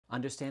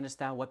Understandest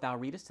thou what thou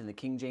readest in the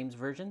King James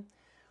Version?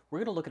 We're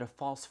going to look at a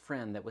false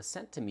friend that was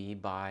sent to me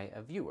by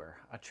a viewer,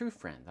 a true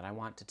friend that I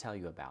want to tell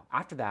you about.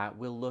 After that,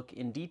 we'll look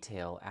in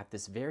detail at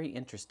this very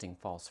interesting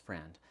false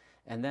friend.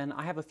 And then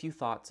I have a few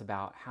thoughts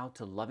about how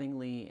to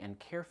lovingly and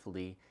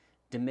carefully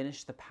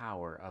diminish the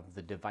power of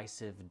the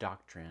divisive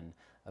doctrine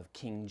of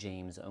King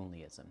James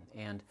Onlyism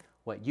and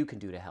what you can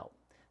do to help.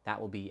 That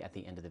will be at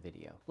the end of the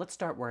video. Let's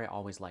start where I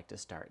always like to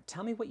start.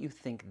 Tell me what you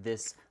think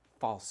this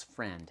false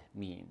friend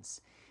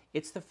means.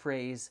 It's the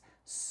phrase,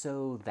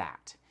 so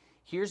that.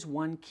 Here's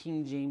one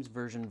King James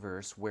Version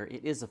verse where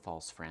it is a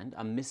false friend,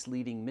 a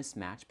misleading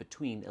mismatch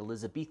between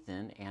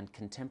Elizabethan and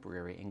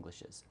contemporary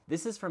Englishes.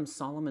 This is from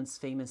Solomon's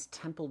famous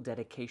temple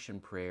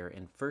dedication prayer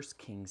in 1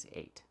 Kings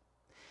 8.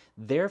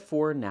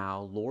 Therefore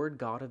now, Lord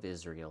God of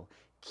Israel,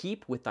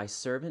 keep with thy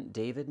servant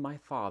David my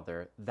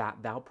father that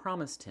thou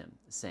promised him,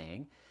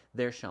 saying,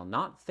 there shall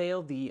not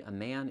fail thee a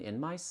man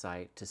in my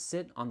sight to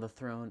sit on the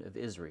throne of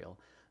Israel,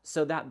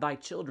 so that thy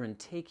children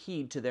take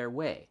heed to their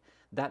way,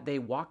 that they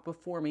walk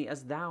before me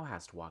as thou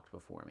hast walked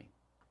before me.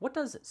 What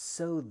does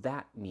so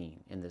that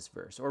mean in this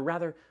verse? Or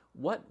rather,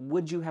 what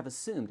would you have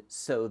assumed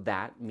so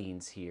that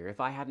means here if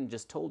I hadn't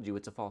just told you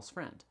it's a false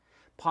friend?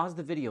 Pause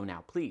the video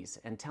now, please,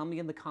 and tell me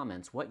in the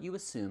comments what you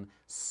assume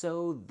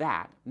so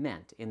that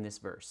meant in this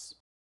verse.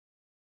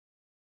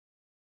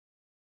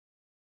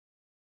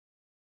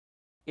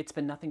 It's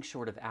been nothing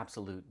short of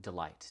absolute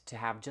delight to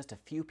have just a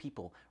few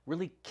people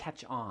really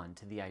catch on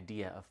to the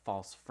idea of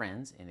false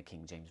friends in the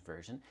King James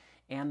Version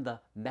and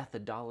the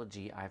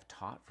methodology I've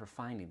taught for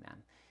finding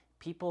them.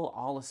 People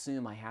all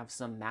assume I have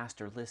some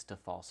master list of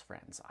false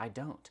friends. I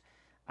don't.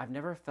 I've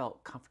never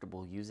felt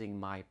comfortable using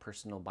my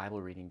personal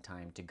Bible reading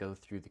time to go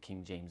through the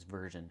King James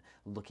Version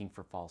looking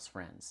for false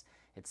friends.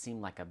 It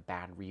seemed like a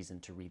bad reason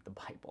to read the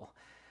Bible.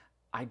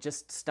 I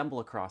just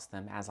stumble across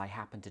them as I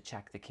happen to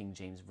check the King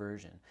James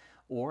Version,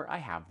 or I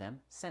have them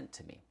sent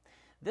to me.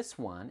 This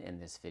one in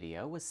this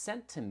video was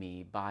sent to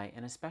me by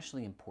an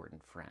especially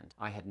important friend.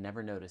 I had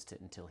never noticed it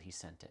until he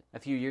sent it. A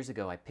few years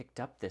ago, I picked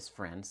up this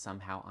friend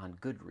somehow on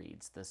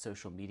Goodreads, the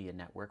social media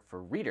network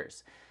for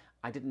readers.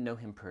 I didn't know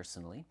him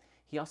personally.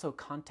 He also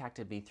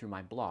contacted me through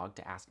my blog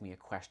to ask me a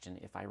question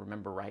if I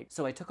remember right,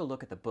 so I took a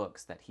look at the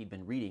books that he'd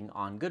been reading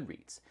on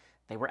Goodreads.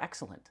 They were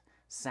excellent.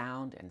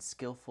 Sound and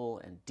skillful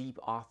and deep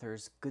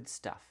authors, good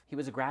stuff. He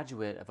was a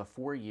graduate of a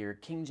 4-year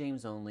King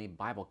James Only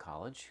Bible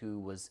college who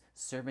was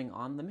serving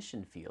on the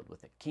mission field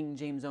with a King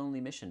James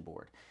Only mission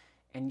board.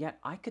 And yet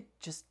I could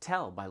just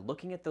tell by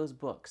looking at those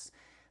books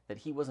that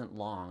he wasn't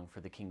long for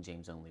the King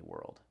James Only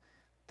world.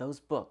 Those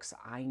books,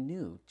 I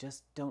knew,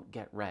 just don't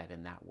get read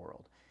in that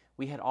world.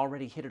 We had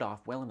already hit it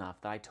off well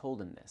enough that I told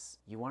him this.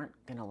 You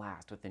aren't going to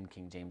last within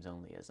King James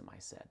Onlyism, I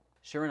said.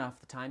 Sure enough,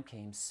 the time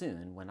came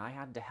soon when I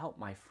had to help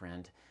my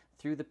friend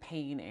through the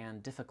pain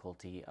and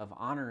difficulty of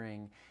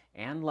honoring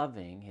and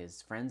loving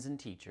his friends and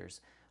teachers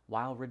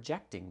while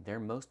rejecting their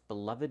most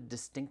beloved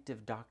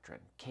distinctive doctrine,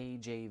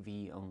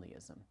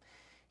 KJV-Onlyism.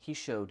 He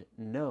showed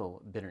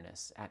no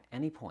bitterness at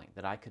any point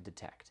that I could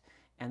detect,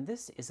 and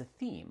this is a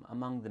theme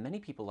among the many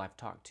people I've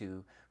talked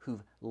to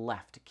who've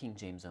left King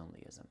James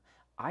Onlyism.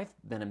 I've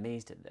been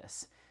amazed at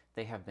this.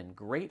 They have been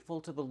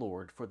grateful to the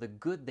Lord for the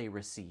good they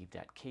received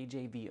at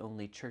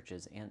KJV-only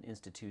churches and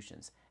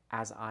institutions,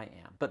 as I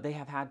am. But they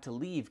have had to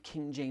leave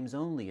King James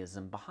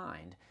Onlyism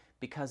behind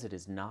because it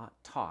is not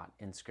taught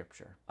in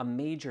Scripture. A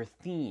major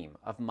theme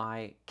of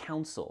my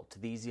counsel to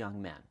these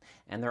young men,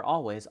 and they're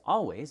always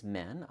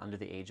men under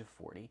the age of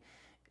 40,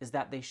 is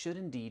that they should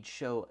indeed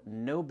show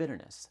no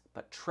bitterness,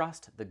 but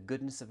trust the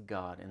goodness of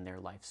God in their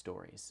life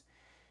stories.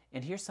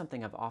 And here's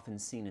something I've often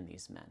seen in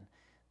these men.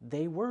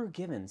 They were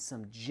given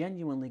some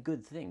genuinely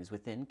good things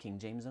within King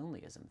James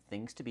Onlyism,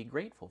 things to be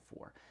grateful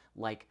for,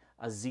 like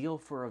a zeal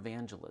for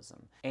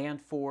evangelism and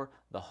for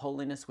the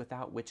holiness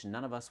without which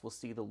none of us will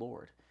see the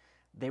Lord.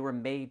 They were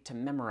made to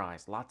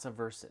memorize lots of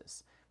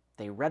verses.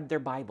 They read their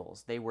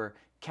Bibles. They were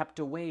kept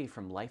away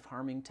from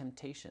life-harming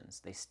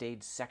temptations. They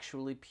stayed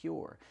sexually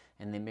pure,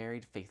 and they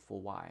married faithful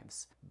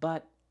wives.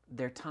 But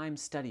their time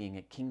studying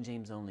at King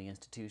James Only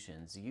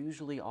institutions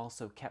usually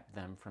also kept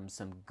them from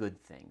some good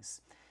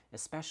things,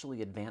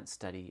 especially advanced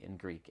study in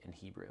Greek and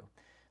Hebrew.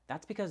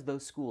 That's because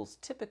those schools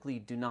typically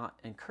do not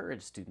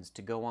encourage students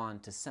to go on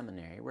to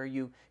seminary where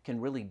you can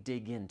really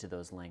dig into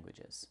those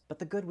languages. But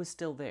the good was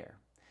still there.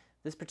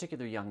 This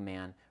particular young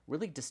man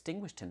really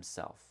distinguished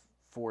himself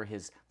for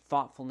his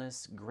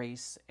thoughtfulness,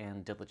 grace,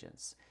 and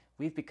diligence.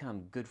 We've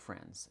become good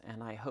friends,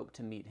 and I hope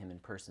to meet him in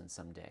person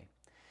someday.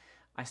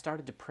 I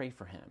started to pray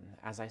for him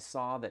as I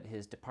saw that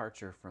his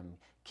departure from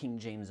King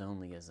James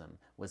Onlyism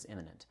was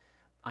imminent.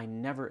 I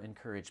never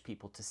encourage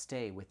people to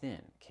stay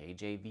within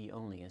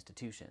KJV-only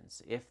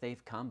institutions if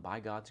they've come by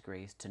God's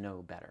grace to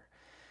know better.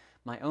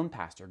 My own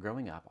pastor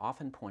growing up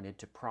often pointed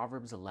to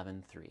Proverbs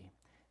 11:3.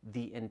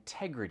 The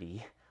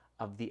integrity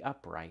of the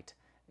upright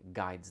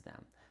guides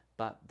them,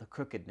 but the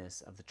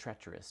crookedness of the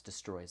treacherous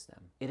destroys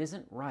them. It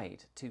isn't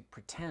right to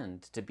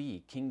pretend to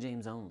be King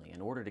James only in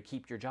order to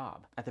keep your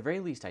job. At the very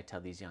least, I tell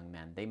these young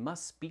men, they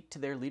must speak to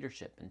their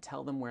leadership and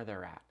tell them where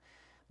they're at.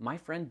 My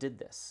friend did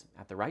this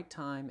at the right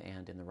time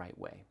and in the right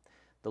way.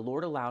 The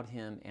Lord allowed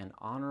him an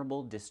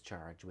honorable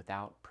discharge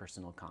without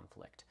personal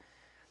conflict.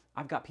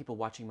 I've got people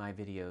watching my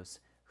videos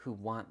who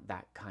want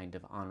that kind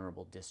of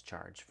honorable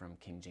discharge from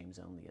King James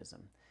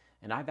Onlyism.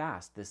 And I've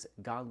asked this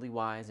godly,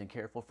 wise, and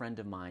careful friend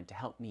of mine to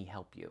help me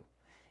help you.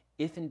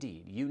 If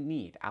indeed you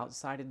need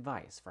outside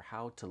advice for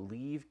how to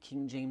leave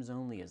King James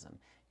Onlyism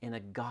in a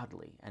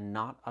godly and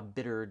not a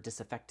bitter,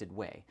 disaffected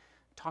way,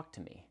 talk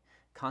to me.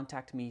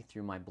 Contact me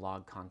through my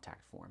blog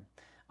contact form.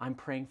 I'm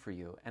praying for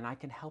you, and I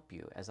can help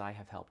you as I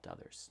have helped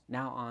others.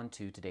 Now on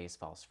to today's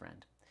false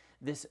friend.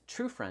 This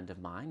true friend of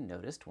mine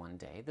noticed one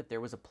day that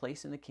there was a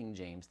place in the King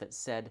James that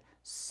said,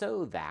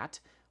 "so that,"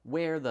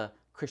 where the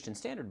Christian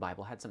Standard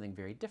Bible had something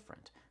very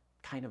different.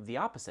 Kind of the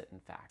opposite,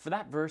 in fact. For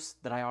that verse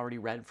that I already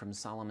read from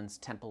Solomon's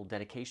temple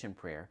dedication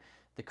prayer,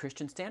 the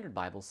Christian Standard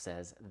Bible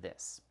says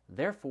this: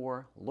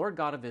 "Therefore, Lord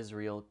God of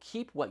Israel,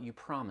 keep what you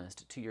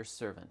promised to your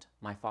servant,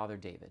 my father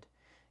David.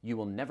 You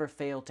will never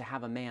fail to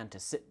have a man to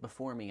sit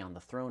before me on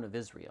the throne of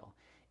Israel,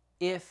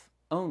 if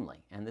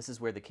only," and this is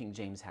where the King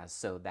James has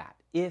 "so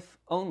that," "if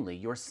only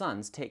your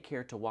sons take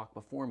care to walk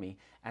before me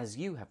as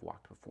you have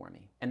walked before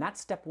me." And that's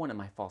step one in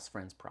my false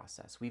friends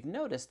process. We've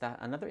noticed that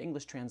another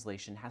English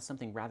translation has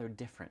something rather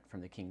different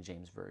from the King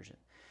James Version.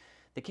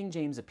 The King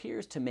James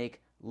appears to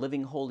make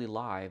living holy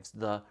lives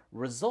the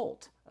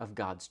result of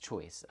God's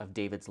choice of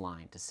David's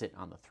line to sit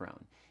on the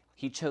throne.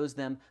 He chose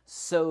them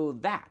so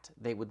that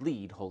they would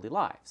lead holy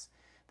lives.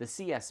 The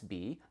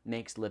CSB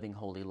makes living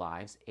holy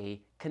lives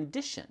a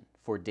condition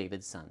for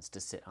David's sons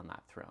to sit on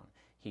that throne.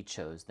 He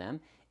chose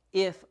them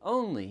if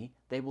only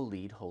they will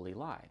lead holy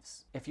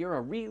lives. If you're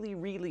a really,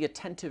 really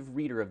attentive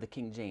reader of the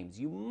King James,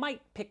 you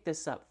might pick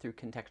this up through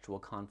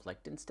contextual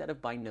conflict instead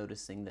of by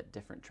noticing that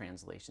different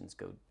translations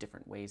go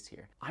different ways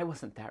here. I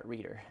wasn't that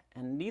reader,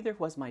 and neither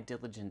was my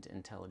diligent,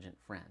 intelligent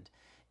friend.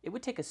 It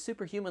would take a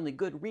superhumanly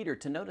good reader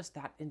to notice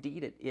that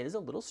indeed it is a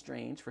little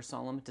strange for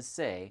Solomon to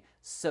say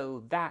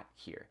 "so that"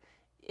 here,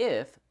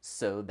 if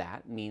 "so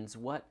that" means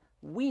what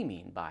we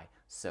mean by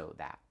 "so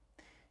that."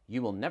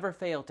 You will never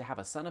fail to have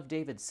a son of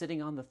David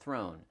sitting on the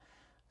throne,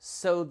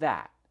 so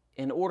that,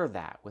 in order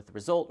that, with the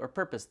result or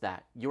purpose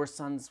that, your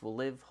sons will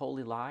live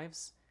holy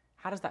lives.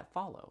 How does that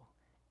follow?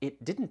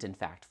 It didn't in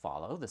fact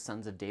follow. The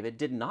sons of David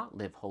did not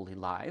live holy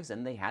lives,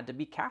 and they had to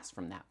be cast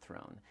from that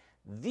throne.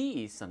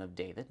 The Son of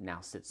David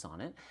now sits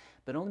on it,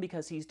 but only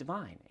because he's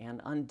divine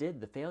and undid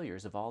the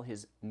failures of all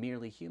his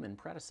merely human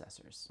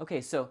predecessors.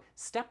 Okay, so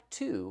step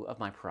 2 of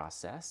my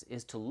process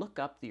is to look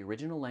up the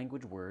original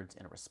language words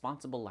in a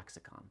responsible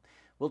lexicon.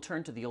 We'll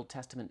turn to the Old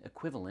Testament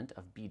equivalent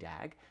of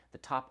BDAG, the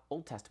top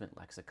Old Testament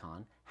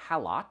lexicon,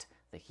 Halot,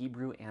 the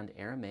Hebrew and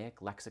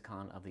Aramaic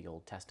lexicon of the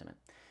Old Testament.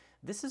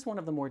 This is one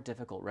of the more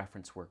difficult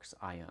reference works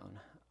I own.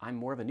 I'm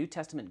more of a New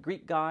Testament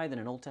Greek guy than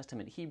an Old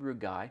Testament Hebrew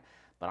guy,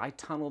 but I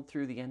tunneled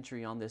through the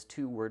entry on this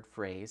 2-word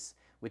phrase,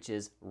 which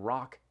is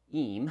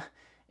rock-im,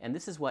 and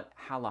this is what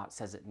Halot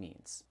says it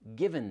means.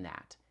 Given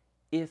that,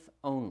 if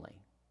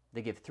only.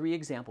 They give 3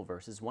 example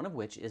verses, one of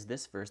which is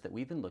this verse that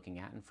we've been looking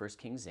at in 1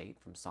 Kings 8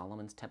 from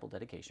Solomon's temple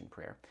dedication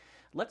prayer.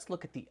 Let's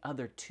look at the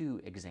other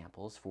 2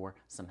 examples for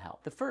some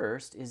help. The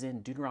first is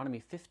in Deuteronomy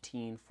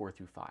 15,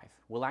 4-5.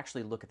 We'll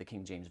actually look at the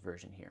King James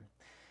Version here.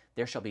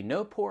 "There shall be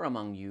no poor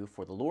among you,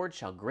 for the Lord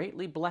shall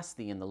greatly bless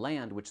thee in the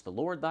land which the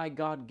Lord thy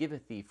God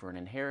giveth thee for an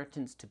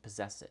inheritance to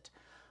possess it.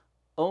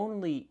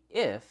 Only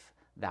if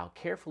thou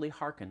carefully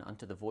hearken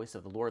unto the voice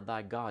of the Lord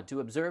thy God, to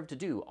observe to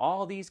do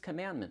all these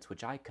commandments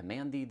which I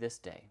command thee this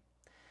day."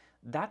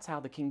 That's how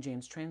the King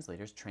James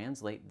translators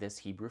translate this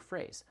Hebrew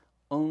phrase,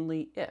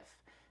 "only if."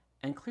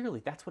 And clearly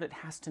that's what it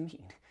has to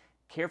mean.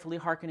 Carefully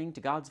hearkening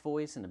to God's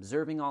voice and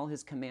observing all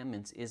his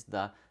commandments is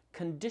the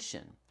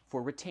condition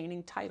for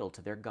retaining title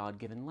to their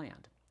God-given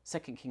land.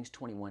 2 Kings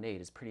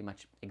 21:8 is pretty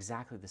much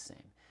exactly the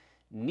same.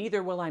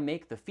 "Neither will I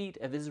make the feet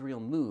of Israel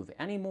move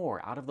any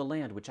more out of the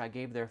land which I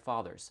gave their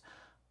fathers,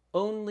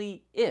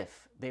 only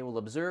if they will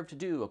observe to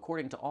do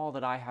according to all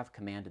that I have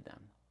commanded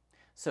them."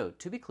 So,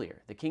 to be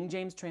clear, the King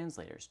James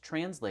translators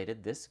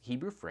translated this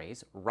Hebrew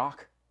phrase,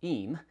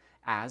 rock-im,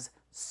 as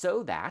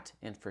 "so that"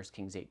 in 1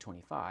 Kings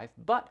 8:25,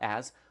 but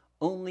as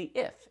 "only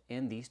if"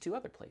 in these 2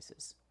 other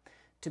places.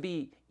 To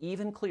be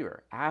even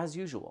clearer, as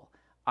usual,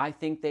 I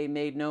think they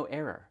made no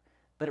error,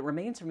 but it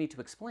remains for me to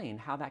explain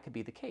how that could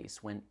be the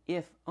case when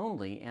 "if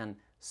only" and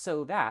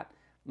 "so that"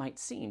 might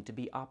seem to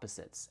be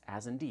opposites,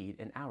 as indeed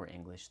in our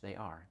English they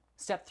are.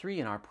 Step 3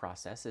 in our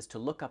process is to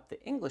look up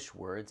the English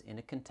words in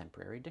a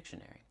contemporary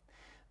dictionary.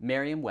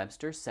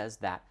 Merriam-Webster says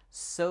that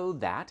 "so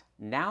that"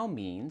 now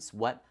means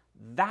what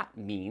 "that"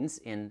 means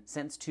in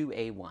sense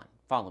 2A1.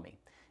 Follow me.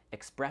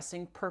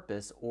 Expressing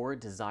purpose or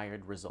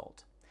desired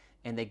result.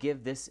 And they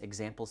give this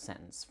example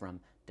sentence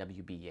from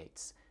W.B.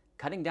 Yeats: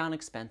 "Cutting down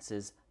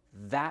expenses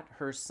that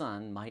her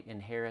son might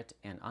inherit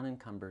an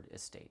unencumbered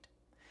estate."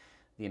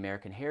 The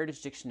American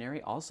Heritage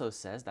Dictionary also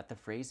says that the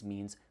phrase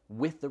means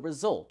 "with the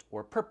result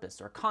or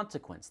purpose or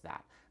consequence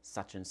that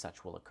such and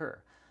such will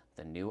occur."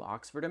 The New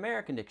Oxford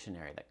American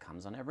Dictionary that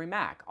comes on every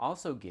Mac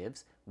also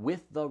gives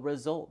 "with the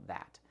result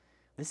that."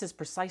 This is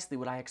precisely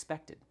what I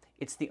expected.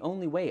 It's the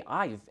only way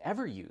I've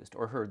ever used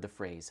or heard the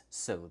phrase,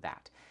 so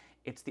that.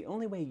 It's the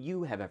only way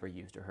you have ever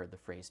used or heard the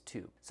phrase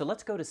too. So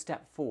let's go to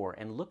step 4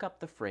 and look up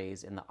the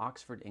phrase in the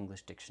Oxford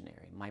English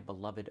Dictionary, my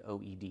beloved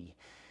OED.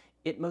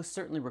 It most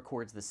certainly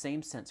records the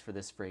same sense for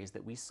this phrase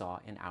that we saw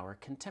in our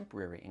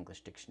contemporary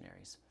English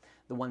dictionaries,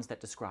 the ones that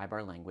describe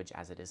our language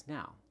as it is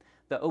now.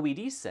 The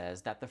OED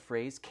says that the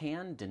phrase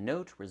can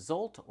denote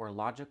result or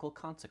logical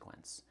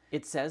consequence.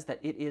 It says that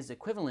it is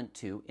equivalent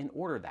to in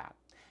order that.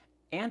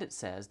 And it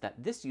says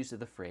that this use of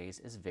the phrase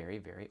is very,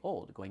 very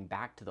old, going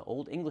back to the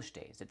Old English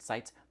days. It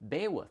cites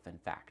Beowulf, in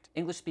fact.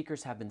 English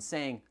speakers have been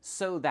saying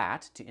so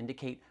that to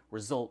indicate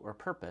result or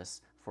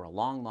purpose for a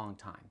long, long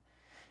time.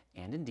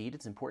 And indeed,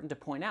 it's important to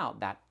point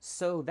out that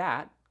so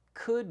that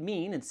could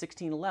mean in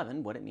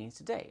 1611 what it means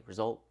today,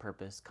 result,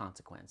 purpose,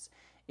 consequence.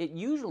 It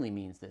usually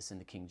means this in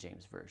the King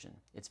James Version.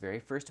 Its very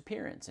first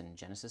appearance in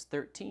Genesis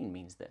 13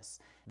 means this.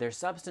 Their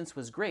substance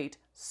was great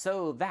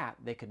so that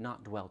they could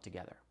not dwell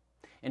together.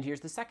 And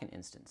here's the second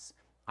instance.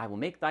 I will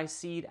make thy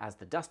seed as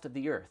the dust of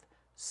the earth,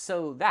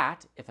 so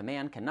that, if a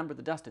man can number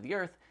the dust of the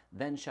earth,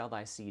 then shall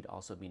thy seed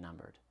also be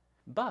numbered.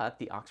 But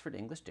the Oxford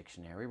English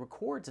Dictionary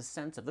records a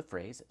sense of the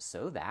phrase,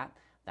 so that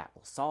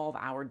will solve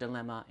our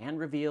dilemma and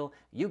reveal,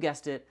 you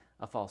guessed it,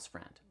 a false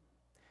friend.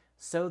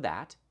 So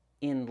that,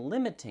 in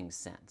limiting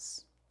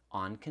sense,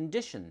 on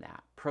condition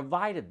that,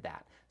 provided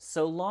that,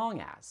 so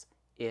long as,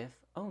 if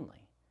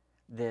only.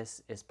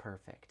 This is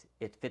perfect.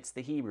 It fits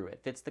the Hebrew,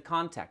 it fits the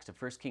context of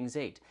 1 Kings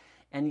 8.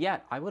 And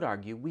yet, I would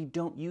argue, we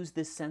don't use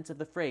this sense of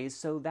the phrase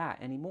so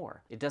that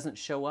anymore. It doesn't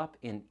show up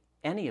in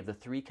any of the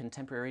 3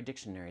 contemporary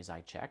dictionaries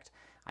I checked.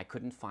 I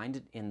couldn't find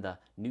it in the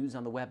News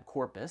on the Web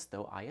corpus,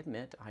 though I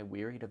admit I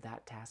wearied of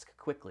that task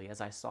quickly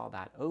as I saw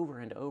that over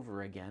and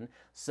over again,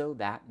 so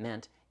that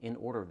meant in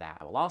order that.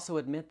 I will also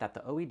admit that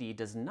the OED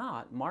does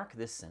not mark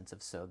this sense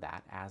of so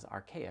that as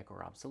archaic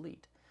or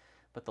obsolete.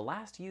 But the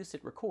last use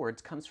it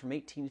records comes from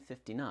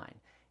 1859,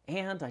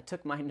 and I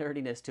took my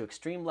nerdiness to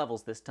extreme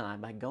levels this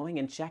time by going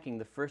and checking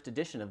the first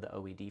edition of the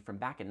OED from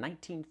back in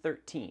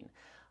 1913,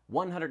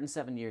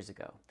 107 years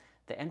ago.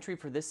 The entry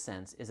for this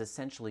sense is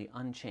essentially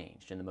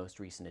unchanged in the most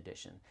recent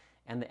edition,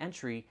 and the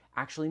entry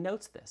actually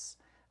notes this.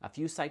 A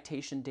few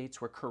citation dates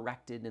were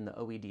corrected in the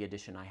OED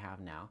edition I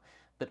have now,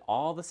 but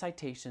all the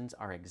citations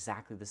are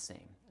exactly the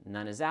same.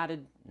 None is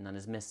added, none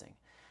is missing.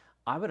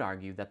 I would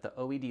argue that the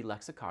OED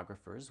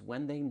lexicographers,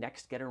 when they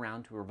next get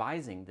around to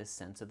revising this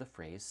sense of the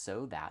phrase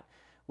so that,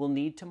 will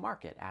need to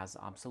mark it as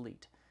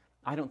obsolete.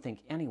 I don't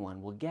think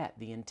anyone will get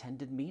the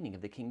intended meaning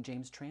of the King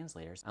James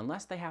translators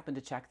unless they happen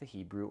to check the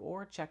Hebrew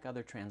or check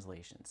other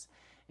translations,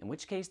 in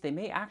which case they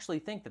may actually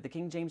think that the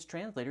King James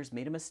translators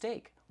made a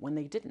mistake when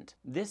they didn't.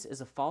 This is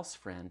a false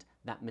friend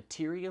that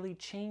materially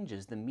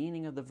changes the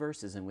meaning of the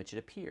verses in which it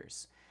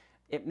appears.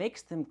 It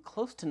makes them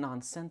close to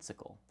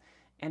nonsensical.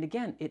 And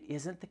again, it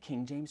isn't the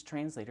King James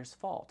translators'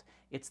 fault.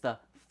 It's the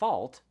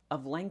fault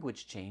of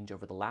language change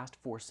over the last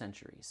 4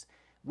 centuries.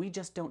 We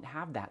just don't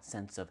have that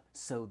sense of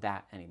so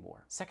that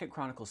anymore. 2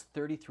 Chronicles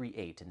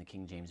 33:8 in the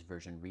King James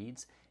Version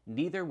reads,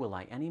 "Neither will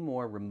I any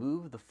more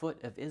remove the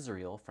foot of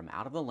Israel from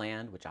out of the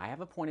land which I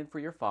have appointed for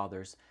your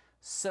fathers,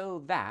 so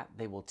that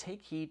they will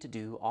take heed to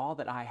do all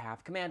that I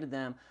have commanded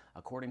them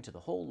according to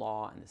the whole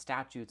law and the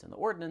statutes and the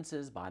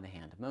ordinances by the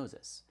hand of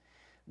Moses."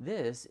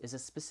 This is a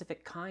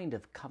specific kind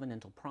of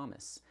covenantal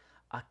promise,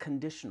 a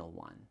conditional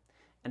one.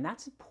 And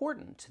that's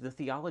important to the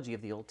theology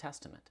of the Old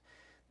Testament.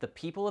 The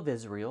people of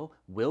Israel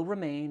will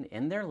remain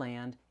in their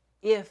land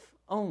if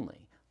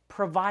only,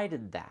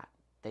 provided that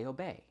they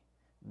obey.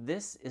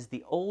 This is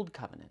the Old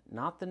Covenant,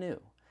 not the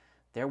New.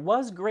 There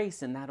was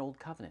grace in that Old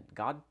Covenant.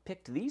 God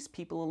picked these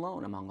people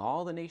alone among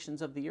all the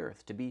nations of the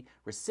earth to be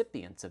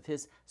recipients of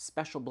His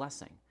special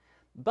blessing.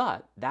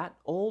 But that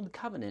Old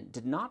Covenant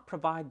did not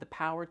provide the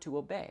power to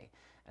obey,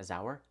 as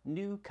our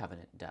New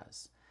Covenant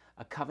does.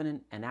 A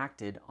covenant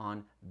enacted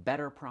on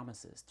better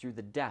promises through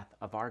the death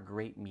of our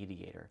great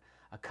mediator,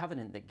 a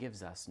covenant that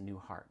gives us new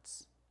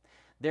hearts.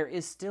 There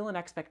is still an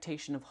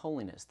expectation of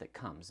holiness that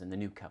comes in the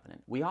New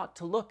Covenant. We ought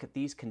to look at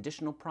these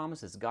conditional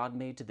promises God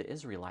made to the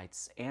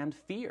Israelites and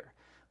fear,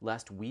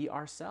 lest we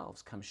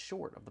ourselves come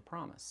short of the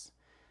promise.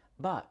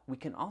 But we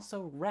can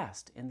also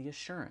rest in the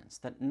assurance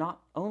that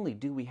not only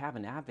do we have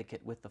an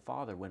advocate with the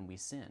Father when we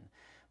sin,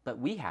 but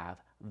we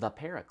have the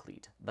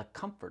Paraclete, the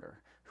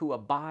Comforter, who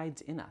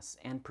abides in us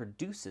and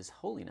produces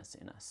holiness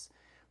in us.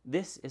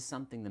 This is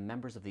something the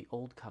members of the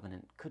Old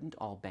Covenant couldn't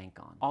all bank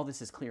on. All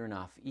this is clear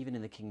enough even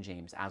in the King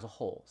James as a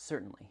whole,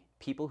 certainly.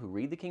 People who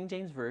read the King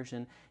James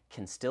Version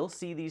can still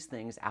see these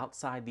things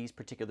outside these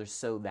particular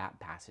so that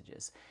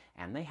passages,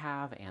 and they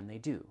have and they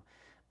do.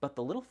 But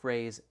the little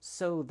phrase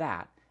so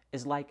that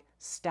is like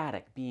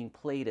static being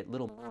played at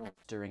little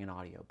moments during an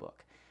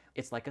audiobook.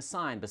 It's like a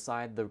sign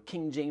beside the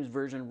King James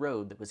Version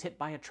road that was hit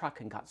by a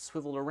truck and got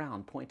swiveled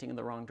around, pointing in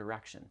the wrong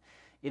direction.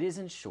 It is,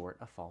 in short,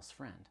 a false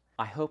friend.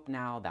 I hope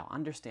now thou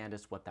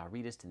understandest what thou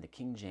readest in the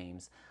King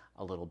James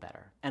a little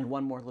better. And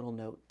one more little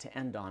note to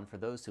end on for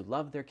those who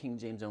love their King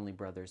James only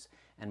brothers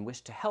and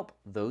wish to help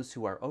those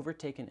who are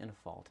overtaken in a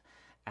fault,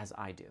 as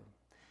I do.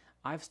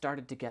 I've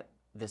started to get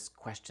this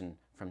question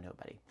from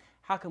nobody.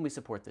 How can we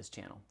support this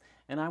channel?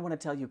 And I want to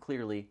tell you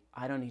clearly,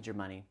 I don't need your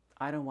money.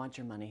 I don't want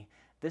your money.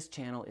 This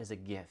channel is a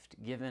gift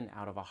given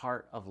out of a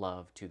heart of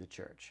love to the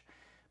church.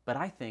 But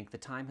I think the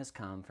time has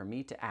come for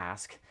me to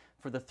ask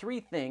for the 3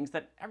 things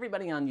that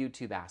everybody on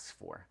YouTube asks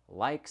for: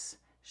 likes,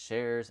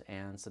 shares,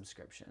 and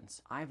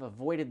subscriptions. I've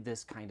avoided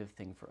this kind of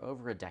thing for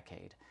over a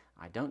decade.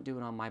 I don't do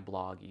it on my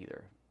blog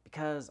either,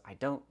 because I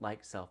don't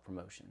like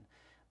self-promotion.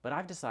 But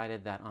I've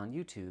decided that on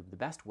YouTube, the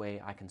best way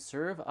I can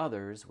serve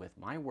others with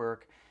my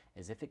work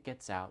is if it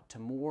gets out to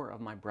more of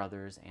my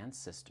brothers and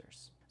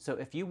sisters. So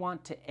if you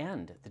want to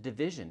end the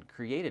division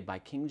created by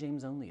King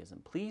James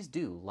Onlyism, please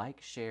do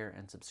like, share,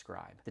 and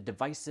subscribe. The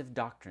divisive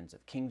doctrines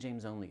of King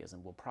James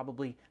Onlyism will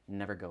probably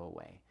never go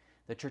away.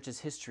 The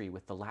Church's history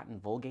with the Latin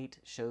Vulgate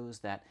shows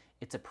that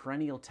it's a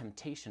perennial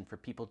temptation for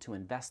people to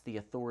invest the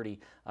authority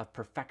of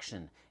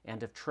perfection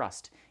and of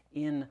trust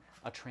in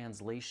a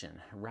translation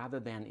rather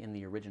than in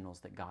the originals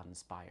that God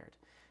inspired.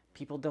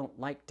 People don't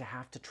like to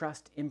have to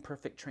trust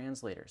imperfect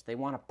translators. They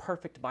want a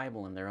perfect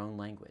Bible in their own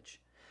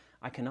language.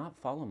 I cannot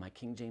follow my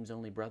King James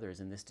only brothers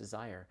in this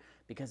desire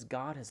because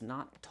God has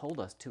not told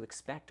us to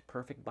expect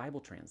perfect Bible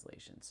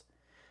translations.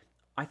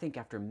 I think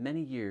after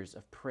many years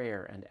of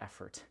prayer and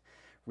effort,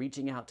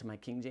 reaching out to my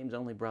King James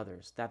only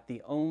brothers, that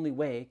the only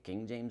way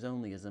King James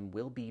onlyism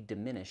will be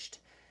diminished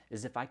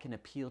is if I can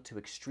appeal to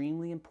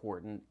extremely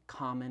important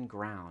common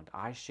ground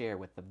I share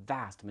with the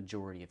vast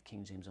majority of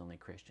King James only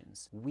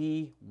Christians.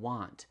 We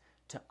want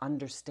to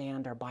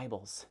understand our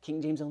Bibles.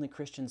 King James only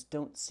Christians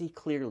don't see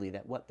clearly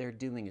that what they're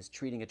doing is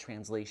treating a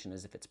translation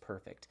as if it's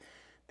perfect.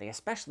 They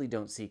especially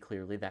don't see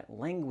clearly that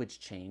language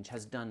change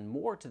has done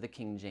more to the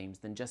King James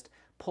than just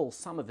pull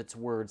some of its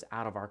words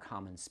out of our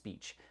common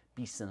speech: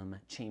 besom,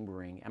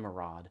 chambering,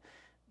 emerald.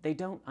 They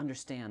don't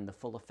understand the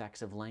full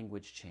effects of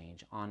language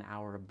change on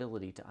our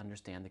ability to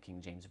understand the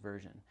King James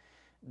Version.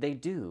 They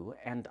do,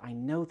 and I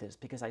know this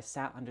because I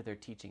sat under their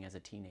teaching as a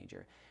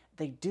teenager,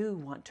 they do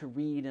want to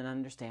read and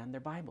understand their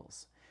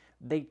Bibles.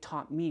 They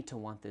taught me to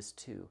want this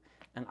too,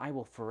 and I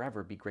will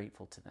forever be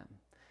grateful to them.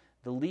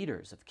 The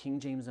leaders of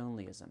King James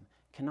Onlyism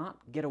cannot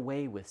get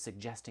away with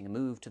suggesting a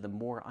move to the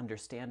more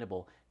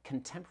understandable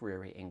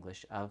contemporary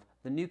English of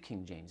the New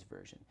King James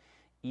Version,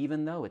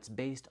 even though it's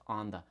based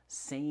on the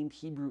same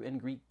Hebrew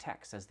and Greek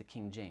text as the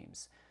King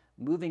James.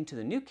 Moving to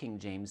the New King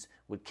James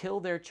would kill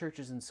their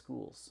churches and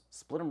schools,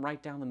 split them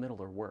right down the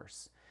middle or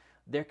worse.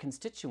 Their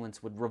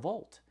constituents would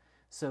revolt.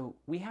 So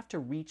we have to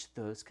reach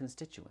those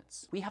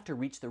constituents. We have to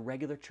reach the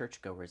regular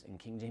churchgoers in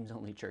King James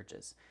only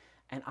churches.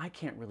 And I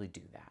can't really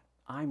do that.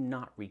 I'm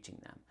not reaching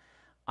them.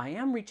 I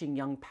am reaching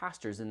young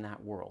pastors in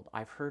that world.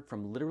 I've heard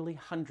from literally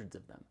hundreds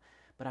of them,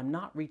 but I'm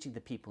not reaching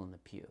the people in the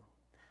pew.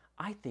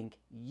 I think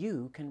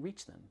you can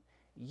reach them.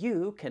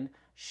 You can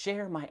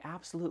share my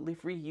absolutely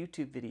free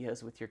YouTube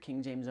videos with your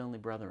King James only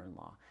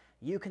brother-in-law.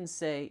 You can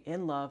say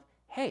in love,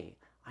 hey,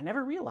 I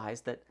never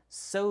realized that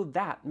 "so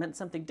that" meant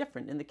something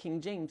different in the King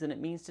James than it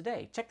means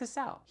today. Check this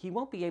out. He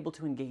won't be able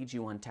to engage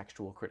you on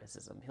textual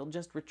criticism. He'll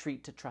just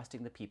retreat to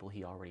trusting the people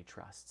he already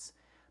trusts.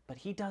 But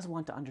he does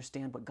want to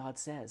understand what God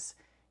says.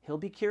 He'll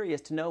be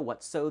curious to know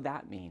what "so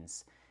that"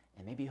 means.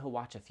 And maybe he'll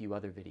watch a few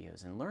other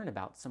videos and learn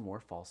about some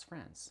more false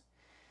friends.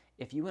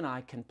 If you and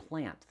I can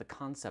plant the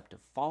concept of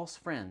false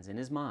friends in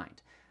his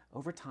mind,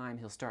 over time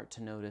he'll start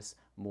to notice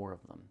more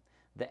of them.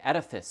 The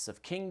edifice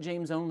of King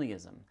James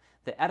onlyism,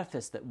 the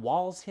edifice that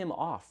walls him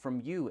off from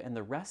you and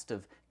the rest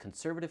of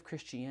conservative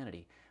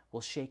Christianity,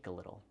 will shake a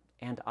little,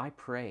 and I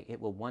pray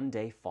it will one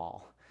day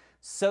fall,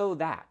 so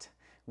that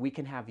we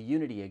can have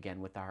unity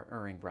again with our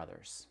erring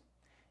brothers.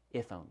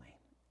 If only,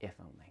 if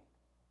only.